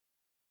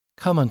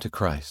Come unto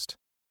Christ,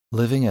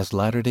 Living as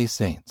Latter-day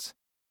Saints.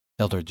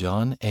 Elder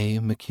John A.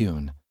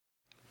 McCune.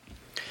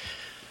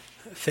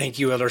 Thank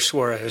you, Elder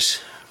Suarez,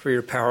 for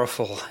your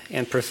powerful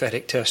and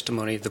prophetic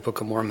testimony of the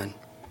Book of Mormon.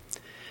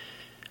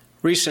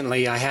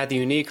 Recently, I had the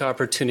unique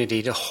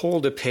opportunity to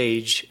hold a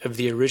page of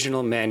the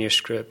original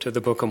manuscript of the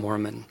Book of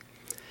Mormon.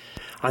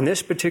 On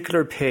this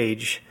particular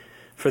page,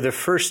 for the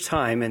first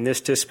time in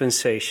this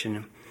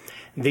dispensation,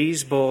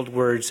 these bold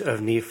words of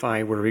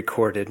Nephi were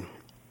recorded.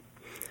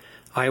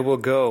 I will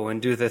go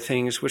and do the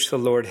things which the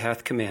Lord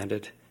hath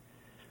commanded.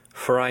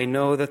 For I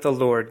know that the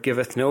Lord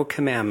giveth no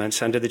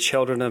commandments unto the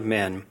children of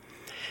men,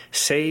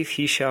 save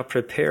he shall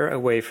prepare a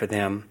way for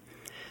them,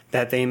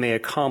 that they may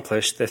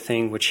accomplish the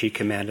thing which he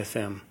commandeth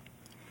them.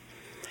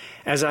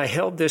 As I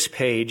held this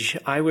page,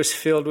 I was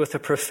filled with a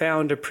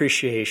profound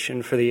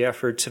appreciation for the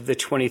efforts of the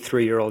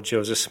 23-year-old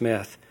Joseph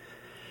Smith,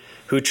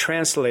 who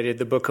translated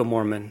the Book of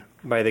Mormon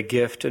by the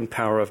gift and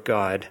power of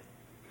God.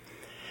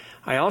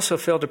 I also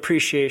felt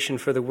appreciation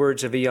for the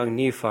words of a young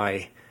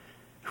Nephi,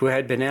 who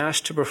had been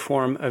asked to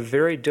perform a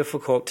very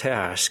difficult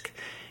task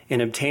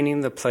in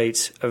obtaining the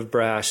plates of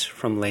brass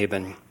from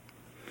Laban.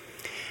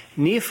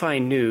 Nephi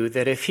knew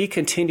that if he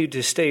continued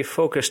to stay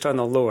focused on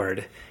the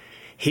Lord,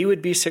 he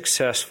would be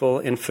successful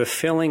in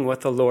fulfilling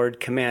what the Lord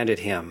commanded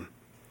him.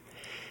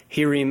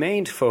 He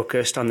remained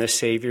focused on the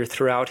Savior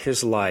throughout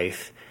his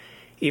life,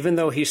 even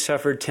though he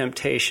suffered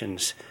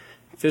temptations,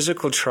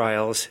 physical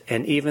trials,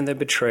 and even the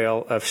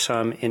betrayal of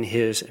some in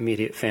his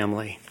immediate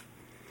family.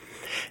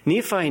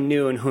 Nephi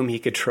knew in whom he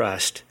could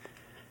trust.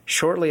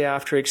 Shortly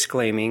after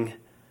exclaiming,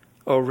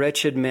 O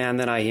wretched man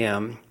that I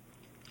am,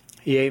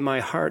 yea, my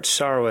heart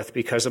sorroweth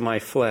because of my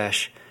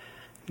flesh,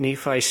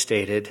 Nephi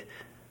stated,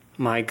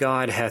 My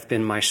God hath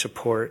been my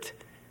support.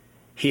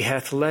 He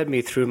hath led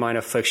me through mine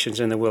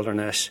afflictions in the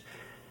wilderness,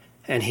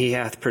 and he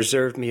hath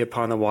preserved me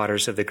upon the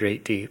waters of the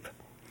great deep.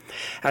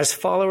 As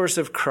followers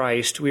of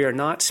Christ, we are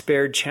not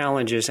spared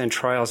challenges and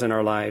trials in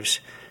our lives.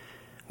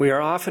 We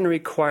are often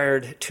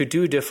required to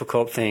do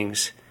difficult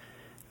things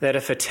that,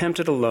 if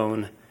attempted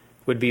alone,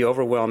 would be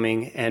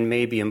overwhelming and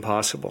may be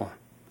impossible.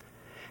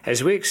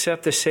 As we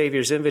accept the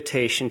Savior's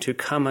invitation to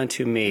come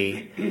unto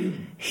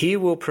me, he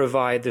will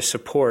provide the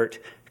support,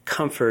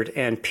 comfort,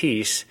 and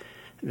peace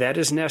that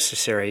is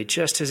necessary,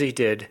 just as he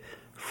did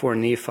for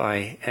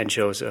Nephi and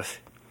Joseph.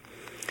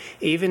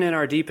 Even in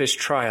our deepest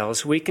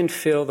trials, we can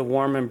feel the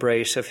warm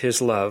embrace of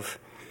his love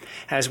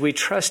as we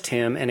trust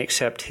him and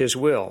accept his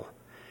will.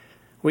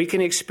 We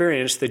can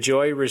experience the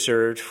joy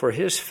reserved for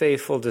his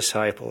faithful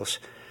disciples,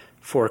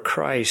 for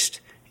Christ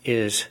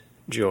is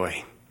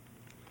joy.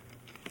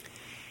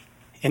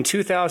 In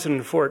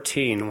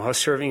 2014, while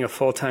serving a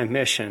full-time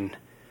mission,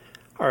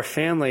 our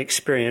family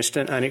experienced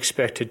an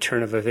unexpected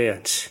turn of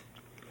events.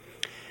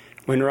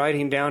 When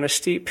riding down a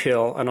steep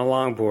hill on a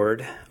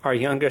longboard, our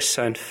youngest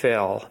son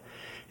fell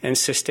and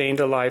sustained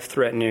a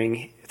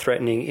life-threatening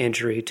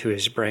injury to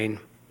his brain.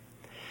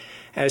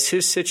 As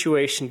his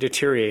situation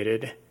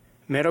deteriorated,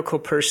 medical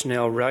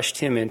personnel rushed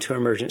him into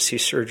emergency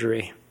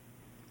surgery.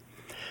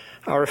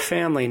 Our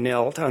family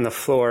knelt on the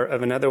floor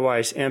of an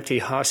otherwise empty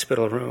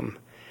hospital room,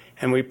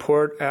 and we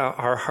poured out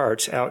our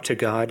hearts out to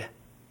God.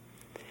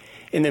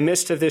 In the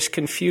midst of this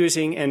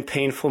confusing and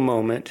painful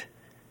moment,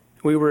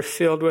 we were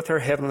filled with our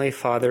Heavenly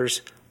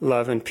Father's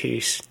love and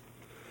peace.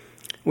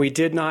 We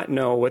did not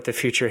know what the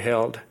future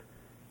held,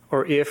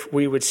 or if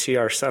we would see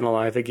our son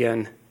alive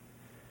again.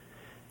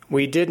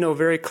 We did know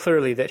very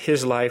clearly that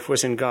his life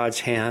was in God's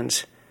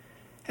hands,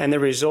 and the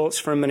results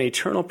from an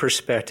eternal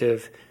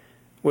perspective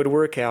would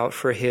work out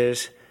for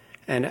his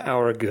and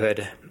our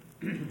good.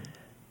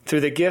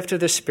 Through the gift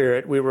of the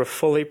Spirit, we were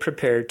fully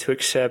prepared to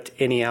accept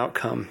any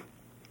outcome.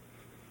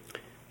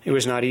 It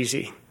was not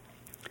easy.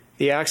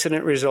 The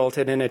accident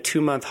resulted in a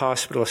 2-month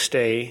hospital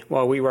stay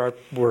while we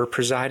were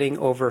presiding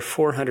over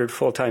 400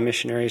 full-time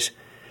missionaries.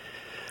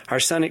 Our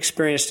son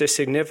experienced a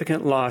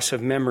significant loss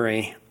of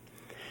memory.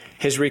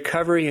 His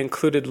recovery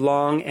included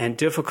long and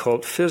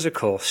difficult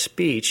physical,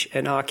 speech,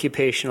 and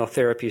occupational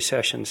therapy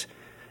sessions.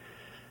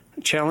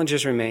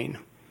 Challenges remain,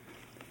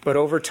 but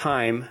over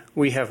time,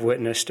 we have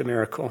witnessed a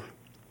miracle.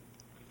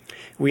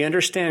 We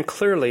understand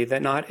clearly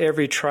that not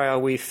every trial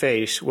we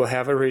face will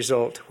have a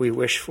result we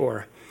wish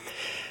for.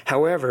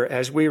 However,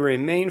 as we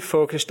remain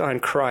focused on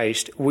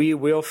Christ, we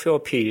will feel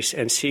peace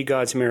and see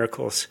God's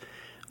miracles,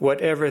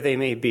 whatever they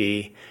may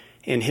be,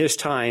 in his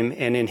time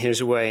and in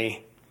his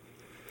way.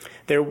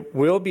 There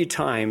will be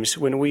times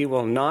when we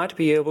will not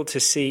be able to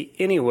see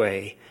any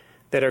way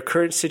that our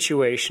current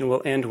situation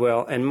will end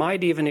well, and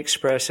might even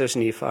express as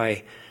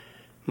Nephi,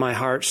 my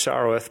heart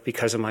sorroweth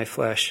because of my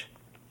flesh.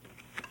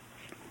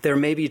 There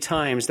may be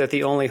times that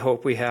the only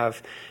hope we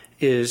have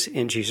is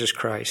in Jesus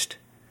Christ.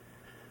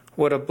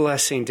 What a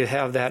blessing to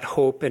have that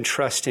hope and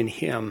trust in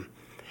him.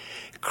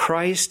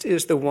 Christ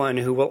is the one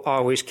who will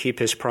always keep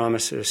his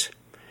promises.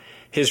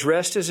 His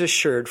rest is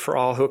assured for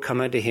all who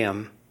come unto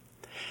him.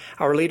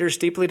 Our leaders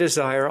deeply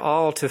desire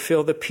all to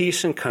feel the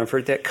peace and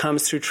comfort that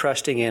comes through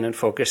trusting in and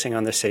focusing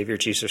on the Savior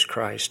Jesus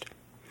Christ.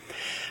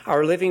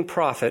 Our living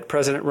prophet,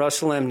 President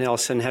Russell M.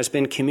 Nelson, has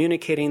been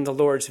communicating the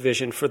Lord's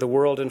vision for the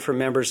world and for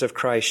members of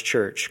Christ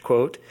Church.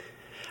 Quote,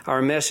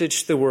 "Our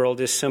message to the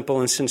world is simple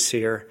and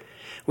sincere.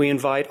 We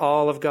invite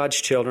all of God's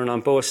children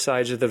on both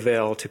sides of the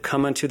veil to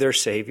come unto their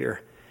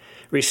Savior,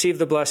 receive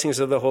the blessings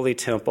of the Holy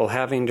Temple,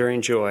 have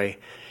enduring joy,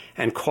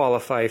 and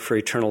qualify for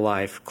eternal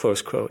life."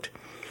 Close quote.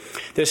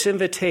 This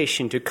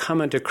invitation to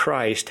come unto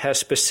Christ has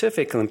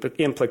specific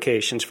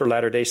implications for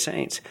Latter-day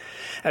Saints.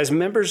 As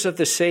members of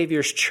the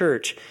Savior's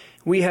church,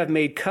 we have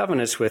made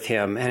covenants with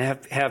him and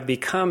have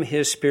become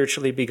his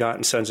spiritually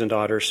begotten sons and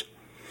daughters.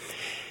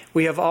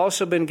 We have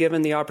also been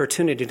given the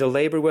opportunity to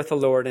labor with the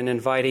Lord in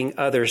inviting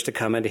others to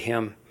come unto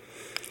him.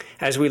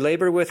 As we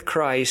labor with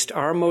Christ,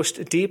 our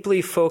most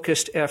deeply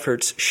focused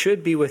efforts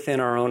should be within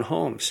our own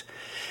homes.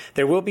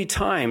 There will be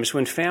times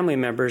when family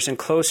members and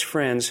close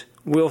friends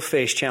will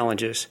face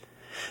challenges.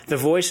 The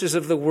voices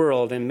of the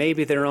world and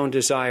maybe their own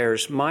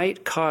desires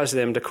might cause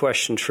them to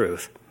question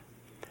truth.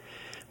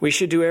 We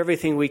should do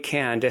everything we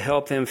can to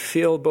help them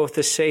feel both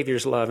the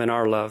Savior's love and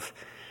our love.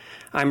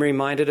 I'm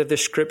reminded of the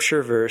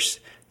scripture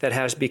verse that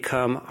has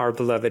become our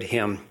beloved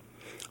hymn,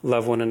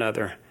 "Love One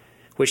Another,"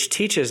 which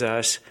teaches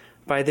us,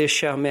 "By this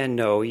shall men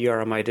know ye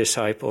are my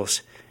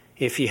disciples,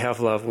 if ye have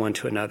love one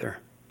to another."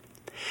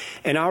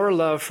 In our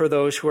love for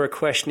those who are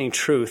questioning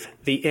truth,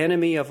 the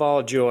enemy of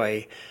all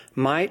joy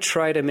might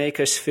try to make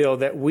us feel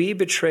that we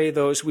betray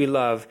those we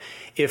love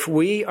if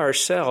we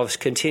ourselves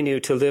continue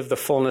to live the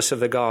fullness of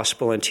the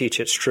gospel and teach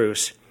its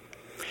truths.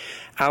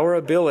 Our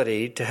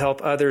ability to help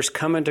others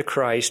come into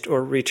Christ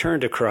or return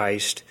to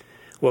Christ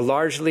will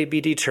largely be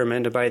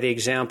determined by the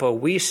example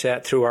we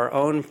set through our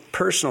own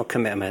personal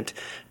commitment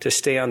to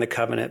stay on the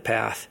covenant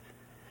path.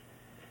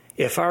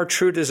 If our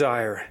true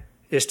desire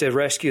is to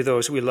rescue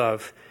those we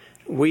love,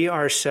 we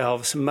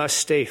ourselves must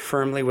stay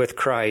firmly with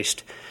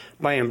Christ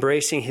by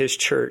embracing his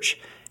church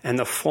and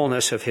the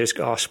fullness of his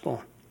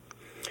gospel.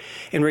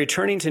 In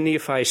returning to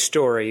Nephi's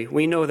story,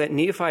 we know that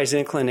Nephi's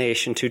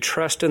inclination to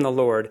trust in the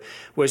Lord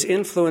was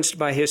influenced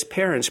by his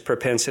parents'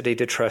 propensity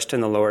to trust in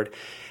the Lord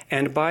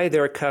and by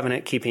their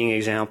covenant-keeping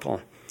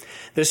example.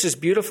 This is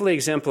beautifully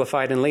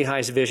exemplified in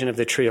Lehi's vision of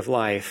the tree of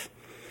life.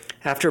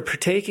 After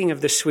partaking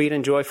of the sweet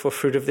and joyful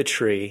fruit of the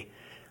tree,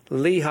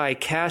 Lehi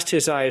cast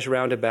his eyes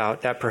round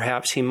about that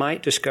perhaps he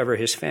might discover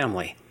his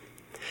family.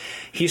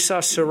 He saw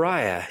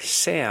Sariah,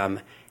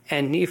 Sam,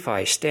 and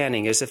Nephi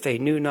standing as if they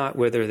knew not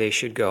whither they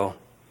should go.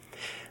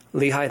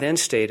 Lehi then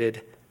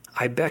stated,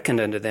 "I beckoned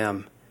unto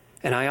them,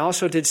 and I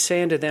also did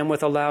say unto them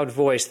with a loud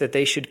voice that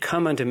they should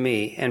come unto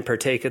me and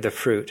partake of the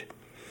fruit."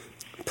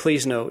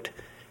 Please note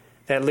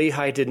that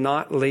Lehi did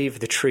not leave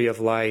the tree of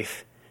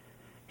life.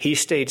 He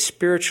stayed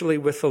spiritually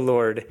with the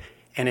Lord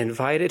and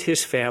invited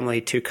his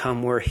family to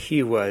come where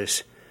he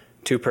was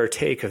to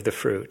partake of the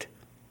fruit.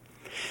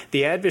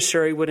 The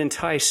adversary would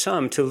entice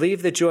some to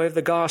leave the joy of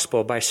the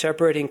gospel by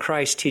separating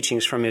Christ's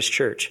teachings from his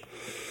church.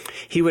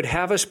 He would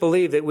have us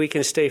believe that we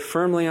can stay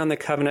firmly on the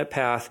covenant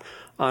path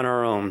on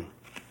our own,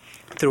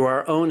 through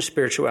our own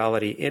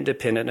spirituality,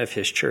 independent of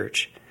his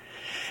church.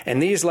 In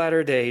these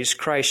latter days,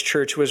 Christ's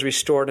church was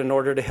restored in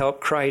order to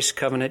help Christ's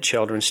covenant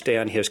children stay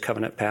on his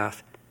covenant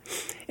path.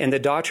 In the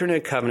Doctrine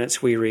and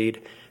Covenants we read,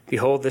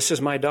 "Behold, this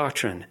is my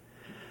doctrine.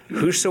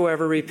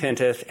 Whosoever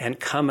repenteth and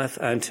cometh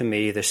unto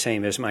me, the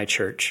same is my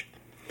church."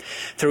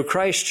 Through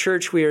Christ's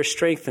church, we are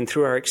strengthened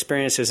through our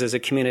experiences as a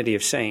community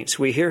of saints.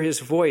 We hear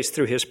his voice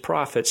through his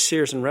prophets,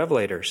 seers, and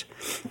revelators.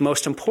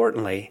 Most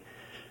importantly,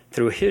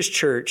 through his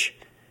church,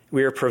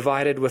 we are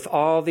provided with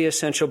all the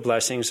essential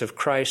blessings of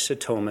Christ's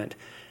atonement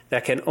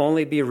that can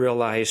only be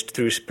realized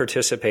through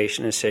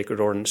participation in sacred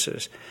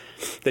ordinances.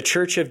 The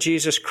Church of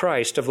Jesus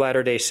Christ of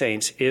Latter-day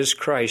Saints is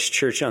Christ's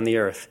church on the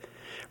earth,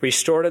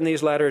 restored in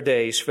these latter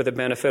days for the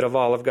benefit of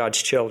all of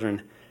God's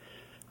children.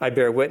 I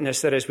bear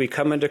witness that as we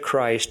come into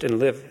Christ and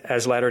live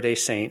as Latter-day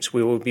Saints,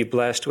 we will be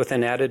blessed with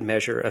an added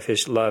measure of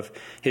his love,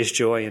 his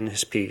joy, and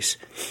his peace.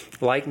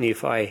 Like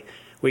Nephi,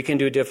 we can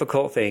do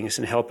difficult things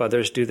and help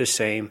others do the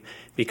same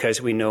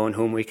because we know in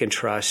whom we can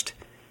trust.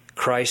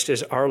 Christ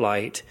is our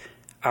light,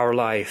 our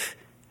life,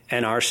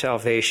 and our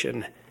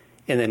salvation.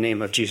 In the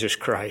name of Jesus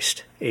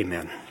Christ,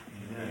 amen.